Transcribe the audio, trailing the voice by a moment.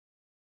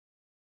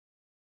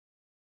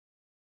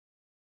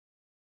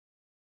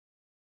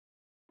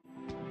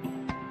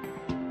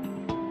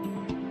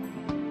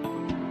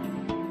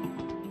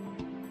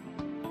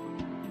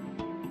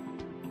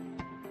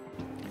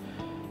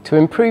To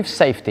improve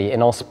safety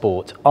in our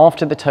sport,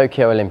 after the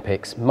Tokyo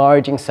Olympics,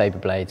 Maraging sabre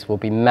blades will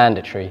be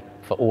mandatory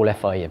for all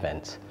FIE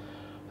events.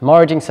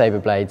 Maraging sabre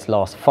blades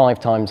last 5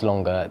 times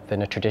longer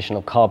than a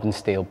traditional carbon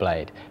steel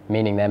blade,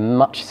 meaning they're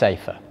much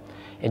safer.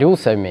 It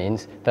also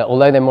means that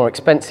although they're more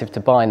expensive to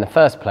buy in the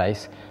first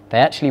place, they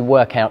actually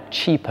work out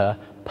cheaper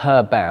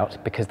per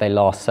bout because they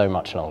last so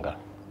much longer.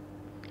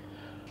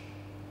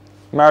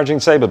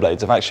 Maraging sabre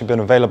blades have actually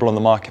been available on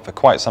the market for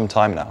quite some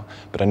time now,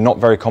 but are not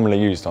very commonly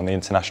used on the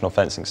international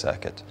fencing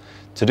circuit.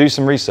 To do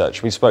some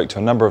research, we spoke to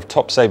a number of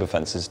top sabre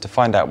fencers to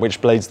find out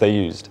which blades they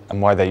used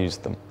and why they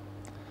used them.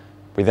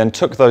 We then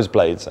took those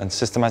blades and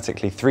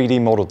systematically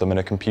 3D modelled them in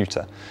a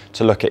computer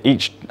to look at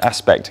each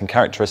aspect and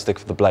characteristic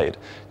of the blade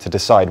to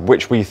decide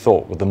which we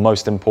thought were the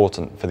most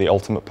important for the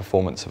ultimate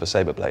performance of a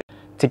sabre blade.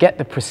 To get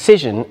the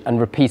precision and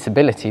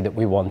repeatability that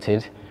we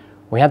wanted,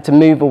 we had to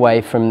move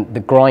away from the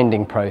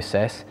grinding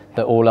process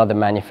that all other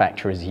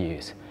manufacturers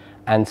use.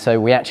 And so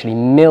we actually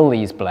mill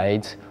these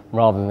blades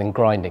rather than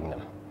grinding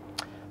them.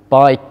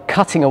 By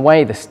cutting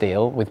away the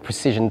steel with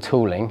precision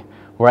tooling,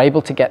 we're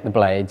able to get the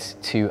blades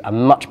to a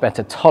much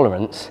better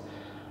tolerance,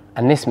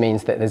 and this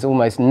means that there's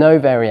almost no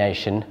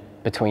variation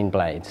between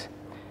blades.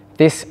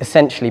 This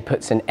essentially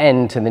puts an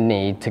end to the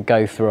need to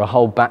go through a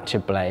whole batch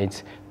of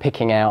blades,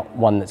 picking out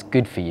one that's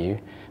good for you,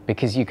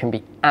 because you can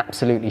be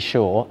absolutely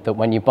sure that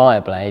when you buy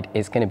a blade,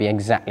 it's going to be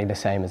exactly the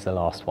same as the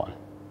last one.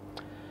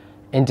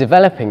 In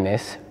developing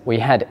this, we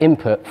had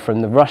input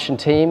from the Russian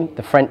team,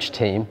 the French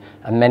team,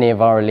 and many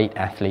of our elite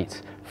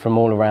athletes from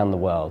all around the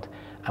world.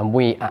 And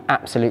we are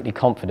absolutely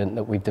confident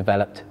that we've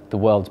developed the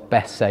world's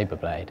best sabre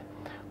blade.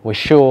 We're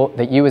sure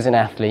that you as an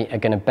athlete are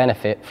going to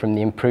benefit from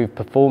the improved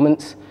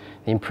performance,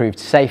 the improved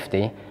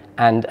safety,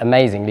 and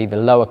amazingly, the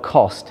lower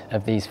cost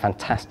of these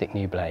fantastic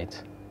new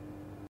blades.